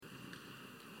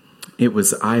It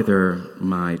was either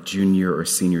my junior or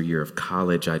senior year of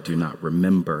college, I do not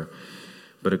remember,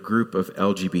 but a group of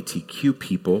LGBTQ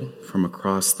people from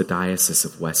across the Diocese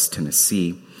of West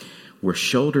Tennessee were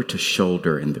shoulder to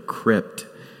shoulder in the crypt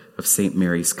of St.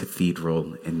 Mary's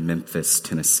Cathedral in Memphis,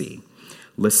 Tennessee,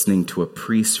 listening to a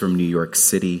priest from New York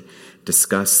City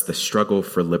discuss the struggle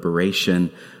for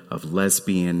liberation of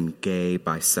lesbian, gay,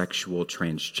 bisexual,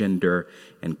 transgender,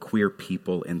 and queer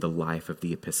people in the life of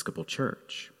the Episcopal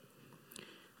Church.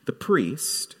 The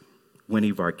priest,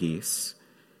 Winnie Varghese,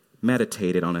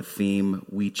 meditated on a theme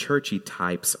we churchy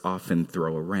types often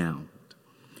throw around.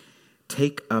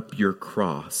 Take up your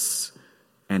cross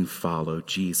and follow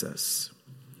Jesus.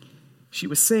 She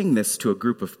was saying this to a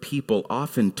group of people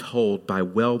often told by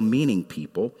well-meaning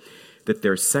people that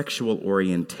their sexual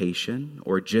orientation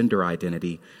or gender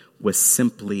identity was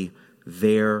simply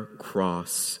their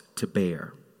cross to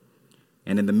bear.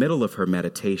 And in the middle of her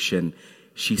meditation,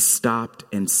 she stopped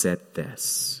and said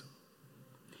this: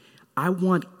 I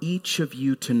want each of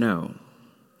you to know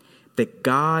that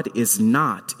God is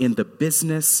not in the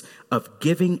business of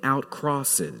giving out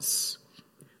crosses.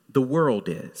 The world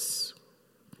is.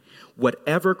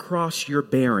 Whatever cross you're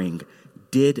bearing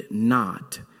did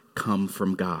not come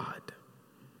from God.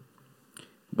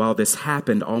 While this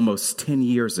happened almost 10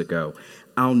 years ago,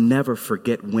 I'll never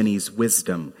forget Winnie's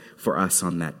wisdom for us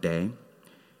on that day.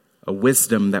 A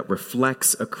wisdom that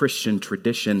reflects a Christian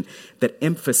tradition that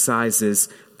emphasizes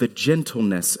the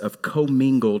gentleness of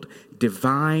commingled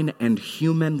divine and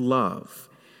human love,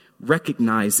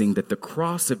 recognizing that the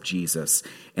cross of Jesus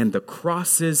and the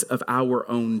crosses of our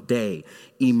own day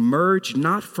emerge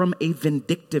not from a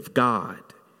vindictive God,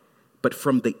 but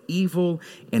from the evil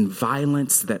and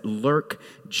violence that lurk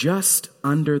just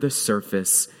under the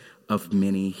surface of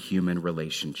many human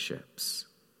relationships.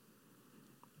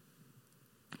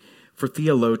 For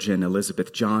theologian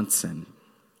Elizabeth Johnson,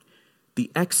 the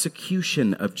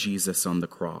execution of Jesus on the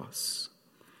cross,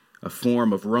 a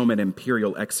form of Roman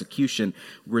imperial execution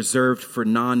reserved for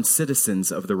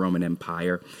non-citizens of the Roman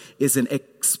Empire, is an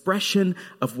expression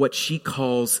of what she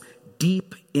calls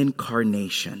deep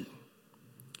incarnation,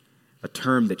 a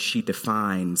term that she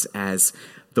defines as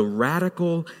the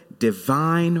radical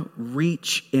divine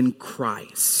reach in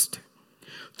Christ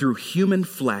through human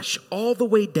flesh all the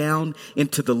way down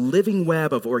into the living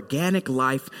web of organic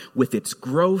life with its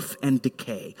growth and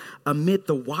decay amid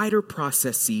the wider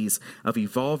processes of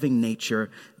evolving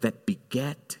nature that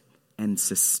beget and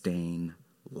sustain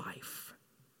life.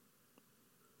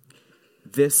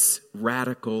 This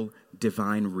radical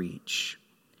divine reach,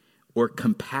 or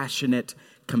compassionate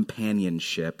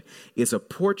companionship, is a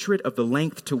portrait of the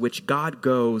length to which God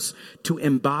goes to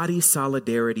embody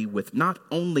solidarity with not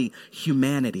only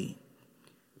humanity,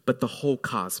 but the whole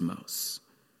cosmos,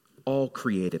 all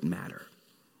created matter.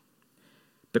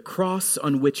 The cross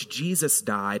on which Jesus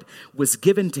died was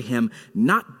given to him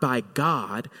not by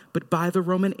God, but by the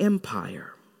Roman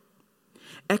Empire.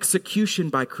 Execution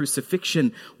by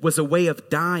crucifixion was a way of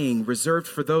dying reserved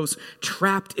for those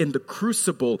trapped in the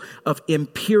crucible of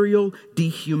imperial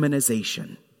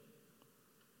dehumanization.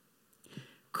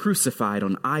 Crucified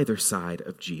on either side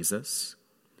of Jesus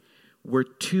were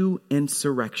two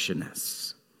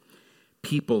insurrectionists,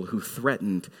 people who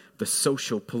threatened the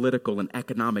social, political, and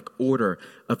economic order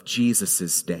of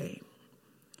Jesus' day.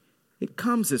 It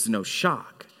comes as no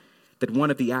shock that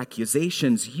one of the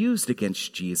accusations used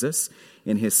against Jesus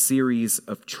in his series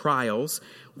of trials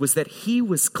was that he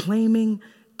was claiming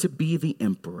to be the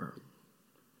emperor.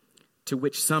 To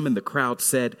which some in the crowd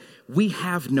said, "We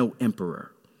have no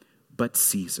emperor, but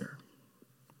Caesar."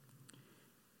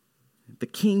 The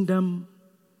kingdom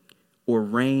or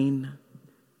reign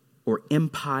or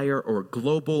empire or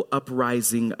global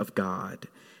uprising of God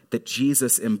that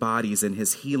Jesus embodies in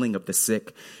his healing of the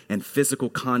sick and physical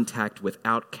contact with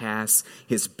outcasts,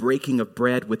 his breaking of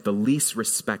bread with the least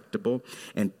respectable,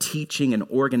 and teaching and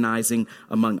organizing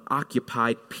among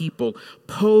occupied people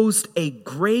posed a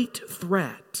great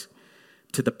threat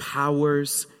to the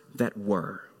powers that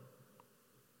were.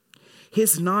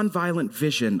 His nonviolent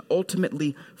vision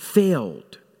ultimately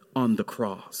failed on the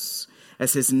cross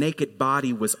as his naked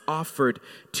body was offered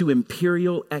to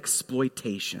imperial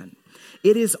exploitation.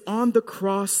 It is on the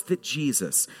cross that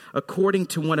Jesus, according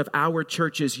to one of our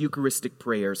church's Eucharistic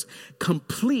prayers,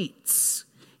 completes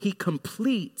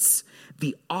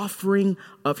the offering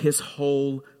of his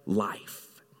whole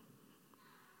life.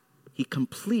 He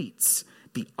completes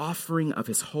the offering of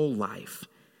his whole life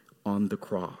on the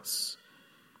cross.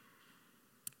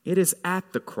 It is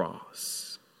at the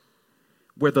cross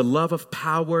where the love of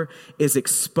power is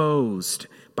exposed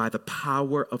by the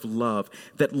power of love,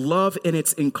 that love in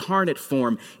its incarnate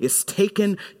form is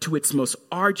taken to its most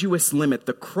arduous limit.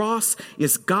 The cross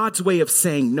is God's way of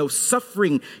saying, no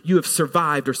suffering you have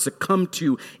survived or succumbed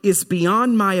to is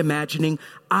beyond my imagining.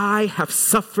 I have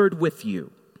suffered with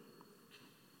you.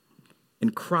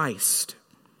 In Christ,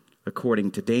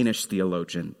 according to Danish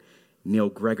theologian Neil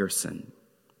Gregerson,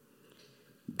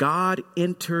 God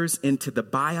enters into the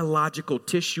biological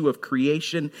tissue of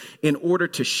creation in order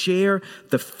to share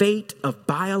the fate of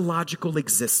biological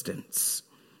existence.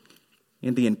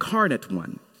 In the incarnate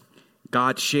one,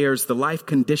 God shares the life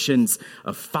conditions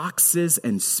of foxes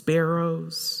and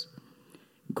sparrows,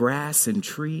 grass and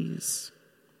trees,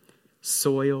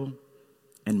 soil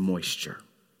and moisture.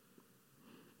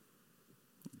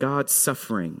 God's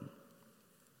suffering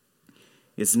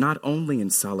is not only in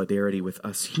solidarity with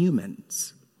us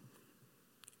humans,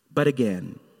 but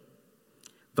again,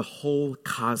 the whole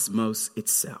cosmos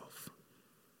itself.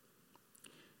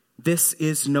 This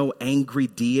is no angry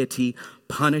deity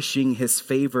punishing his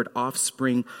favored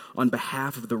offspring on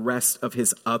behalf of the rest of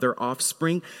his other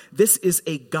offspring. This is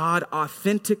a God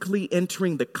authentically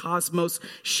entering the cosmos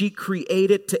she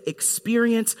created to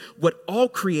experience what all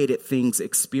created things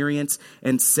experience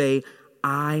and say,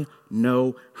 I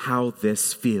know how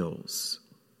this feels.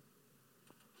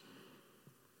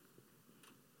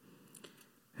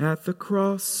 At the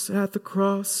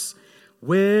cross,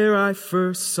 where I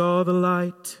first saw the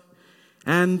light,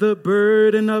 and the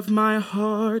burden of my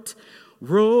heart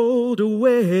rolled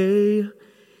away.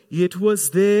 It was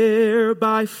there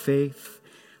by faith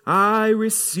I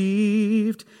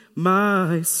received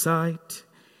my sight,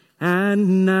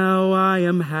 and now I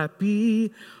am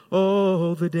happy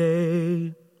all the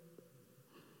day.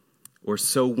 Or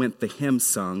so went the hymn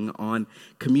sung on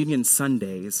Communion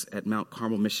Sundays at Mount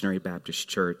Carmel Missionary Baptist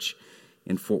Church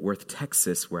in Fort Worth,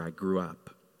 Texas, where I grew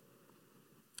up.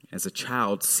 As a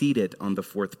child seated on the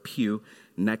fourth pew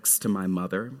next to my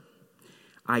mother,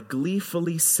 I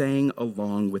gleefully sang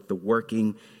along with the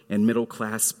working and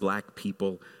middle-class black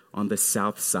people on the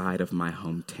south side of my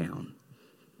hometown.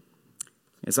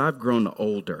 As I've grown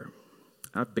older,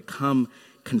 I've become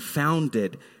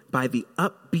confounded by the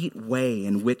upbeat way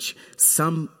in which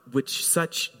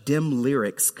such dim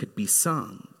lyrics could be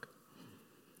sung.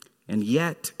 And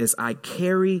yet, as I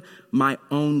carry my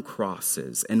own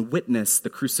crosses and witness the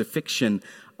crucifixion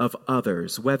of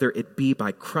others, whether it be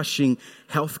by crushing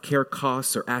healthcare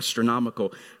costs or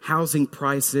astronomical housing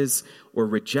prices, or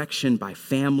rejection by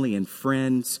family and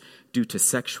friends due to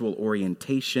sexual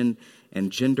orientation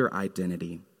and gender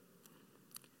identity,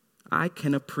 I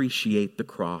can appreciate the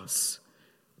cross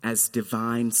as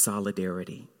divine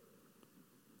solidarity.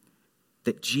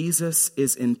 That Jesus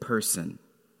is in person,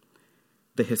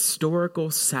 the historical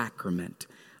sacrament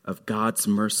of God's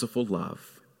merciful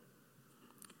love.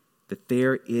 That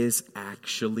there is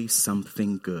actually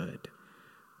something good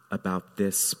about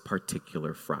this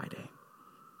particular Friday.